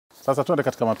Sasa tuende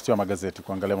katika mapitio ya magazeti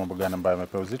kuangalia mambo gani ambayo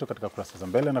yamepewa uzito katika kurasa za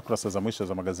mbele na kurasa za mwisho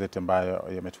za magazeti ambayo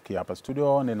yametukia hapa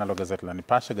studio. Ninalo gazeti la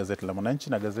Nipashe, gazeti la Mwananchi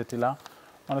na gazeti la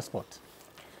Mwanasport.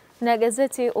 Na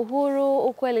gazeti Uhuru,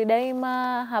 Ukweli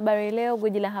Daima, Habari Leo,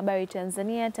 gwiji la habari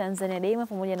Tanzania, Tanzania Daima,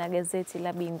 pamoja na gazeti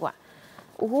la Bingwa.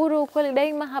 Uhuru, Ukweli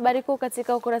Daima, habari kuu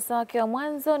katika ukurasa wake wa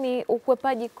mwanzo ni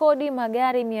ukwepaji kodi,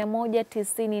 magari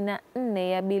 194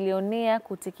 ya bilionea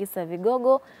kutikisa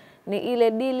vigogo. Ni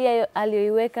ile dili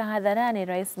aliyoiweka hadharani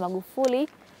Rais Magufuli,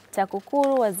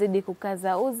 TAKUKURU wazidi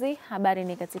kukaza uzi. Habari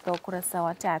ni katika ukurasa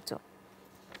wa 3.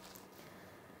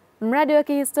 Mradi wa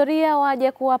kihistoria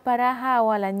waje kuwapa raha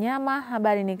wala nyama.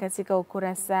 Habari ni katika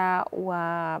ukurasa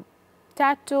wa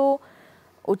 3.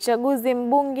 Uchaguzi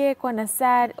mbunge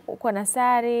kwa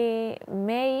Nassari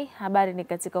Mei. Habari ni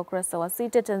katika ukurasa wa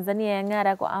 6. Tanzania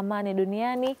yang'ara kwa amani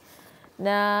duniani.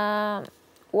 Na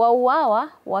wauawa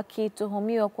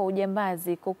wakituhumiwa kwa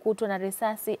ujambazi, kukutwa na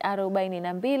risasi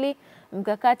 42.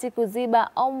 Mkakati kuziba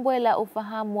ombwe la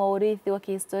ufahamu wa urithi wa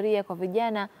kihistoria kwa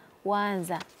vijana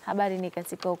waanza. Habari ni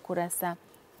katika ukurasa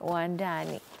wa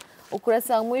ndani.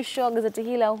 Ukurasa wa mwisho wa gazeti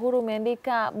hili la Uhuru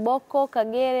umeandika Boko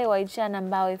Kagere waichana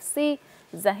Mbao FC,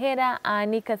 Zahera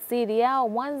aanika siri yao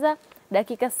Mwanza,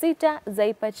 dakika 6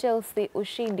 zaipa Chelsea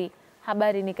ushindi.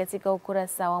 Habari ni katika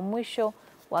ukurasa wa mwisho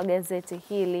wa gazeti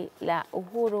hili la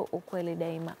Uhuru, Ukweli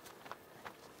Daima.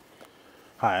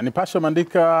 Haya, Nipashe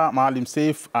umeandika Maalim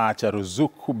Seif aacha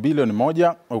ruzuku bilioni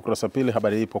 1. Ukurasa wa pili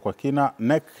habari ipo kwa kina.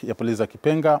 NEC yapuliza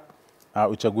kipenga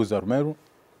uchaguzi wa Rumeru.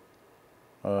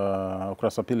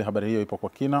 Ukurasa wa pili habari hiyo ipo kwa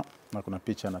kina na kuna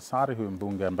picha ya Nassari, huyu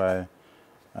mbunge ambaye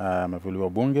amevuliwa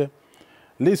bunge.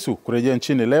 Lissu kurejea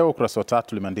nchini leo. Ukurasa wa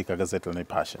 3 limeandika gazeti la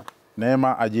Nipashe.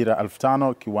 Neema ajira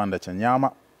 1500 kiwanda cha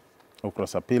nyama.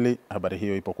 Ukurasa wa pili habari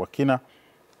hiyo ipo kwa kina.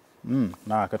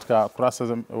 Na katika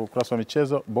ukurasa wa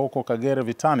michezo, Boko Kagere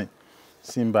vitani,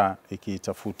 Simba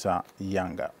ikitafuta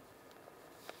Yanga.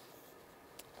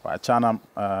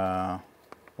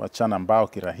 Wachana Mbao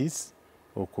kirahisi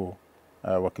huku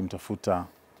wakimtafuta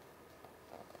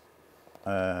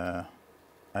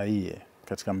aiye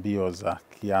katika mbio za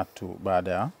kiatu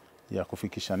baada ya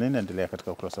kufikisha nini. Endelea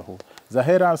katika ukurasa huu.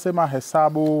 Zahera anasema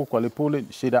hesabu kwa Lipuli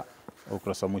shida.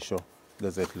 Ukurasa mwisho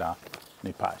gazeti la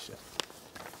Nipashe.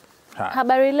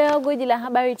 Habari Leo, gwiji la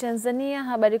habari Tanzania,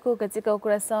 habari kuu katika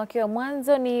ukurasa wake wa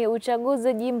mwanzo ni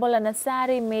uchaguzi Jimbo la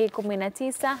Nassari Mei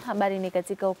 19. Habari ni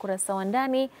katika ukurasa wa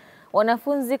ndani.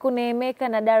 Wanafunzi kuneemeka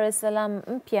na Dar es Salaam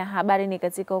mpya. Habari ni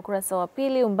katika ukurasa wa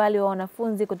pili. Umbali wa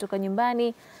wanafunzi kutoka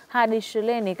nyumbani hadi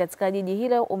shuleni katika jiji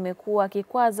hilo umekuwa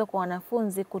kikwazo kwa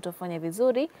wanafunzi kutofanya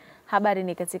vizuri. Habari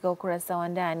ni katika ukurasa wa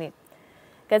ndani.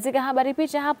 Katika habari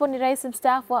picha hapo ni Rais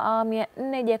mstaafu wa awamu ya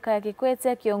 4 Jakaya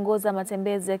Kikwete akiongoza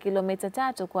matembezi ya kilomita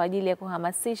 3 kwa ajili ya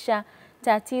kuhamasisha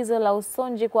tatizo la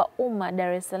usonji kwa umma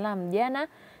Dar es Salaam jana,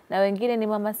 na wengine ni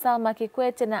Mama Salma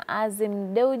Kikwete na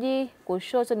Azam Tv.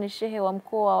 Kushoto ni Shehe wa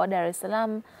mkoa wa Dar es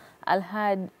Salaam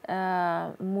Alhad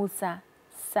Musa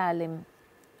Salim.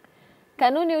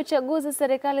 Kanuni uchaguzi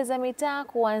serikali za mitaa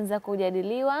kuanza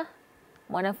kujadiliwa.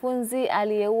 Mwanafunzi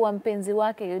aliyeua mpenzi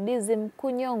wake UDSM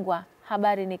kunyongwa.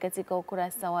 Habari ni katika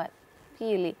ukurasa wa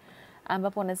pili,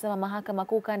 ambapo wanasema mahakama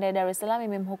kuu kanda ya Dar es Salaam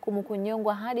imemhukumu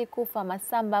kunyongwa hadi kufa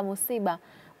Masamba Musiba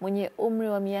mwenye umri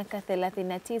wa miaka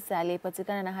 39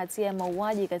 aliyepatikana na hatia ya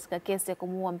mauaji katika kesi ya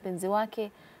kumuua mpenzi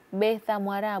wake Betha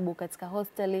Mwarabu katika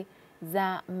hosteli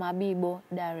za Mabibo,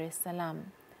 Dar es Salaam.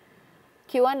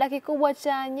 Kiwanda kikubwa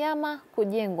cha nyama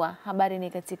kujengwa. Habari ni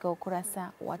katika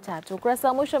ukurasa wa 3. Ukurasa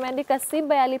wa mwisho umeandika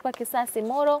Simba yalipa kisasi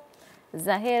Moro,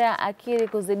 Zahera akiri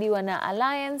kuzidiwa na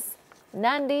Alliance,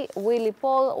 Nandi Willy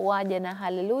Paul waja na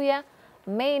haleluya,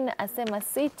 Main asema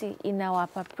City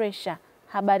inawapa pressure.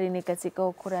 Habari ni katika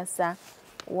ukurasa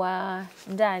wa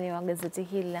ndani wa gazeti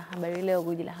hili la Habari Leo,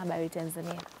 gwiji la habari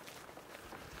Tanzania.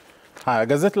 Haya,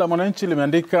 gazeti la Mwananchi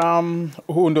limeandika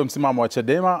huu ndio msimamo wa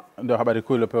CHADEMA, ndio habari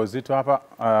kuu iliyopewa uzito hapa.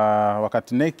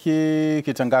 Wakati neki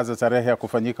kitangaza tarehe ya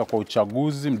kufanyika kwa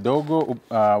uchaguzi mdogo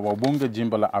wa ubunge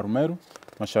jimbo la Rumeru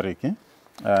Mashariki,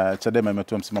 CHADEMA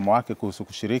imetoa msimamo wake kuhusu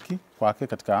kushiriki kwake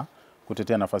katika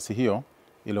kutetea nafasi hiyo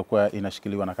iliyokuwa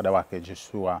inashikiliwa na kada wake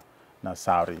Joshua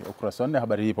Nassari. Ukurasa wa 4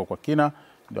 habari ipo kwa kina,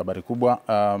 ndio habari kubwa.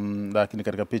 Lakini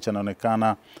katika picha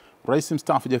inaonekana Rais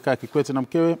mstaafu Jakaya Kikwete na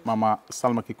mkewe Mama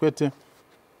Salma Kikwete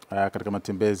katika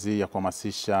matembezi ya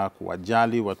kuhamasisha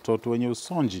kuwajali watoto wenye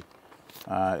usonji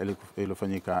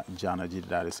iliyofanyika jana jijini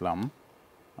Dar es Salaam.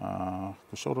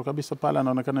 Kushoto kabisa pale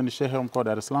anaonekana ni Shehe wa mkoa wa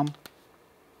Dar es Salaam.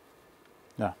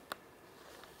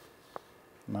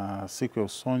 Na siku ya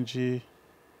usonji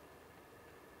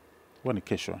huwa ni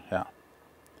kesho.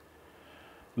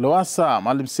 Lowassa,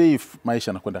 Maalim Seif,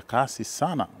 maisha yanakwenda kasi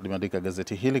sana, limeandika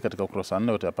gazeti hili katika ukurasa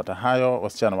 4. Utapata hayo.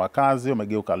 Wasichana wa kazi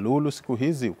wamegeuka lulu siku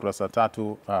hizi, ukurasa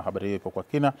 3. Habari hiyo ipo kwa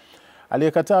kina.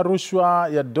 Aliyekataa rushwa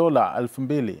ya dola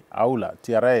 2000 aula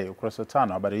TRA, ukurasa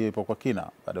 5. Habari hiyo ipo kwa kina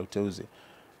baada ya uteuzi.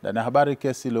 Ndani ya habari,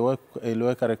 kesi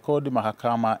iliyoweka rekodi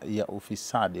mahakama ya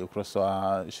ufisadi, ukurasa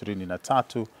wa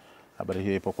 23. Habari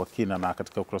hiyo ipo kwa kina. Na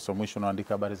katika ukurasa wa mwisho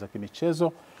unaandika habari za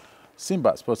kimichezo.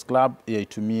 Simba Sports Club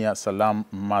yaitumia Salam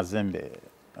Mazembe.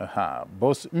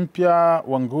 Boss mpya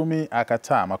wa ngumi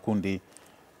akataa makundi.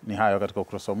 Ni hayo katika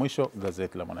ukurasa wa mwisho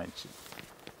gazeti la Mwananchi.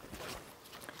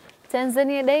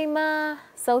 Tanzania Daima,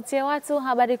 sauti ya watu,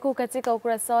 habari kuu katika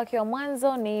ukurasa wake wa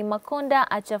mwanzo ni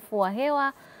Makonda achafua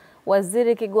hewa,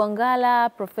 Waziri Kigwangalla,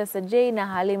 Profesa J na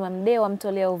Halima Mdee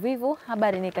wamtolea uvivu.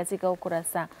 Habari ni katika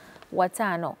ukurasa wa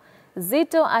 5.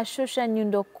 Zito ashusha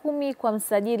nyundo 10 kwa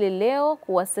msajili leo,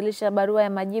 kuwasilisha barua ya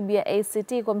majibu ya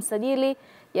ACT kwa msajili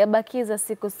yabakiza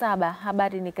siku 7.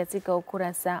 Habari ni katika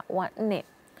ukurasa wa 4.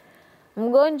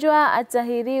 Mgonjwa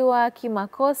atahiriwa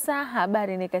kimakosa.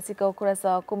 Habari ni katika ukurasa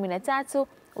wa 13.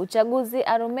 Uchaguzi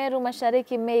Arumeru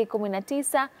Mashariki Mei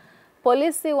 19.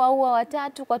 Polisi waua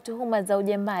watatu kwa tuhuma za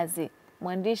ujambazi.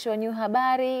 Mwandishi wa New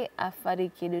Habari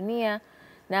afariki dunia.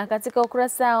 Na katika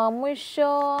ukurasa wa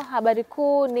mwisho habari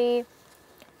kuu ni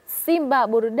Simba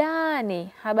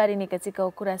burudani. Habari ni katika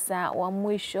ukurasa wa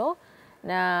mwisho.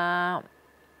 Na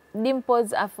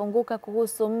Dimpoz afunguka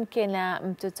kuhusu mke na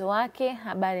mtoto wake.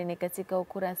 Habari ni katika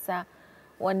ukurasa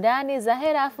wa ndani.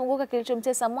 Zahera afunguka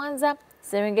kilichomtesa Mwanza.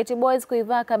 Serengeti Boys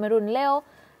kuivaa Cameroon leo.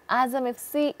 Azam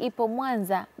FC ipo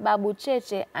Mwanza. Babu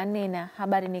Cheche anena.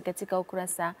 Habari ni katika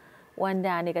ukurasa wa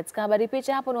ndani. Katika habari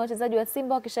picha hapo ni wachezaji wa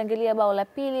Simba wakishangilia bao la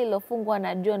pili lilofungwa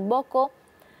na John Boko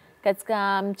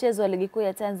katika mchezo wa ligi kuu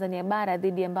ya Tanzania bara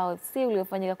dhidi ya Mbao FC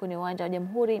uliofanyika kwenye uwanja wa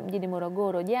Jamhuri mjini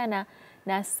Morogoro jana,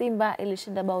 na Simba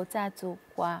ilishinda bao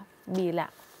 3-0.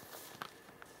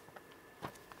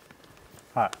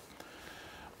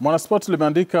 Mwanasport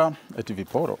limeandika eti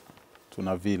viporo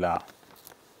tunavila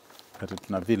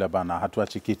bana,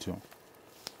 hatuachi kitu.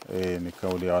 Ni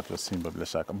kauli ya watu wa Simba bila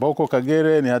shaka. Boko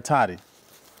Kagere ni hatari,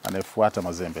 anayefuata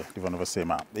Mazembe, ndivyo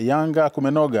wanavyosema. Yanga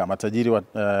kumenoga, matajiri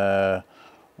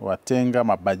watenga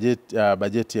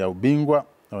bajeti ya ubingwa,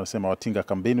 wanasema watinga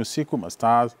kambini usiku.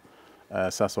 Mastars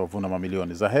sasa wavuna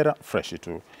mamilioni. Zahera fresh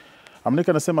tu.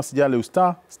 Amnika anasema sijali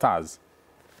Stars.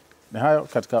 Ni hayo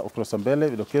katika ukurasa mbele,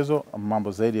 vidokezo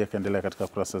mambo zaidi yakaendelea katika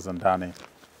ukurasa za ndani.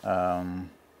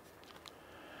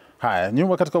 Haya,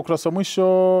 nyuma katika ukurasa wa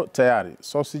mwisho tayari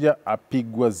Sosija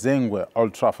apigwa zengwe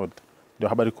Old Trafford, ndio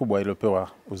habari kubwa iliyopewa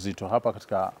uzito hapa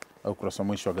katika ukurasa wa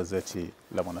mwisho wa gazeti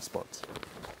la Mwanasport.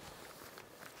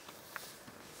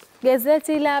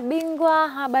 Gazeti la Bingwa,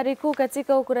 habari kuu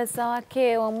katika ukurasa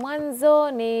wake wa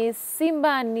mwanzo ni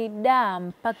Simba ni da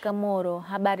mpaka Moro.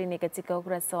 Habari ni katika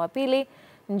ukurasa wa pili.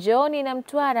 Njooni na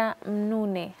Mtwara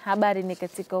mnune. Habari ni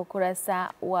katika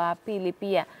ukurasa wa pili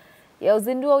pia. Ya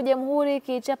uzindua Ujamhuri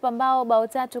kichapa Mbao bao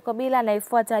 3 bila,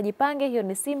 anaifuata ajipange. Hiyo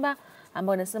ni Simba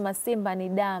ambao nasema Simba ni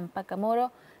da mpaka Moro.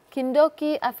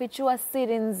 Kindoki afichua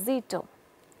siri nzito.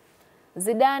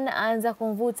 Zidane aanza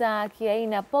kumvuta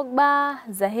kiaina Pogba.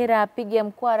 Zahera apiga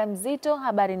mkwara mzito.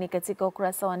 Habari ni katika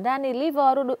ukurasa wa ndani.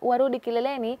 Liverpool warudi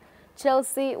kileleni.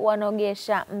 Chelsea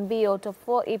wanogesha mbio top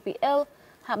 4 EPL.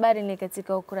 Habari ni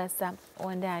katika ukurasa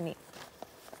wa ndani.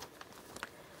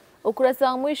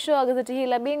 Ukurasa wa mwisho wa gazeti hili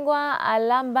la Bingwa,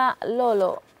 Alamba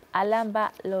Lolo.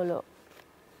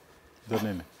 Ndio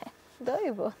nini? Ndio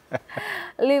hivyo.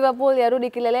 Liverpool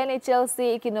yarudi kileleni,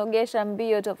 Chelsea ikinogesha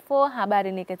mbio top 4.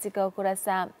 Habari ni katika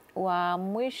ukurasa wa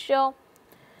mwisho.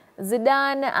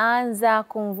 Zidane aanza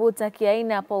kumvuta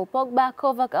kiaina Paul Pogba.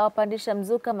 Kovac awapandisha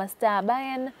mzuka mastaa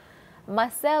Bayern.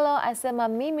 Marcelo asema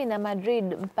mimi na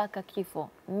Madrid mpaka kifo.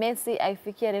 Messi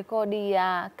aifikia rekodi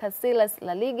ya Casillas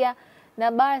La Liga,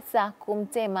 na Barca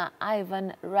kumtema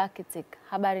Ivan Rakitic.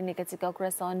 Habari ni katika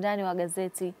ukurasa wa ndani wa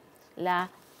gazeti la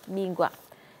Bingwa.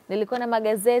 Nilikuwa na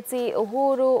magazeti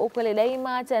Uhuru, Ukweli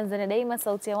Daima, Tanzania Daima,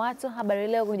 Sauti ya Watu, Habari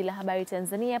Leo, Guji la Habari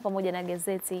Tanzania, pamoja na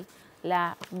gazeti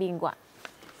la Bingwa.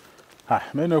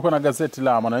 Mimi nilikuwa na gazeti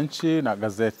la Mwananchi na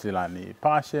gazeti la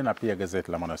Nipashe na pia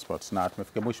gazeti la Mwanasport. Na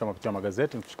tumefika mwisho wa mapitio ya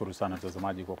magazeti. Nikushukuru sana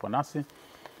mtazamaji kwa kuwa nasi.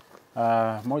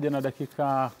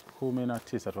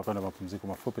 1:19 tutakwenda mapumziko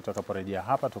mafupi. Tutakaporejea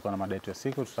hapa tutakuwa na mada yetu ya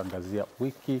siku. Tutaangazia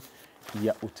wiki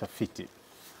ya utafiti.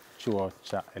 Chuo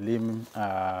cha elimu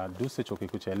Duse, chuo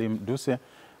kikuu cha elimu Duse,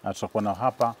 tutakuwa nao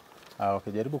hapa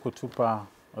wakijaribu kutupa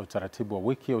utaratibu wa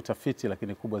wiki ya utafiti,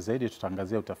 lakini kubwa zaidi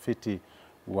tutaangazia utafiti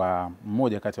wa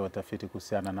mmoja kati ya watafiti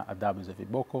kuhusiana na adhabu za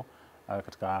viboko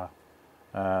katika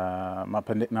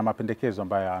na mapendekezo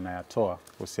ambayo anayatoa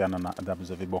kuhusiana na adhabu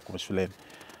za viboko shuleni.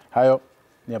 Hayo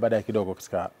ni baadaye kidogo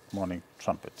katika Morning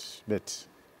Trumpet. Bet.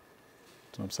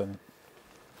 Tunamsanii.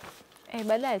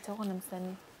 Baadaye tutakuwa na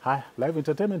msanii. Haya, live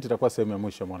entertainment itakuwa sehemu ya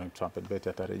mwisho Morning Trumpet. Bet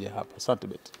atarejea hapa. Asante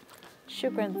Bet.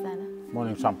 Shukrani sana.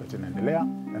 Morning Trumpet inaendelea,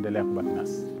 endelea kubaki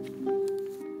nasi.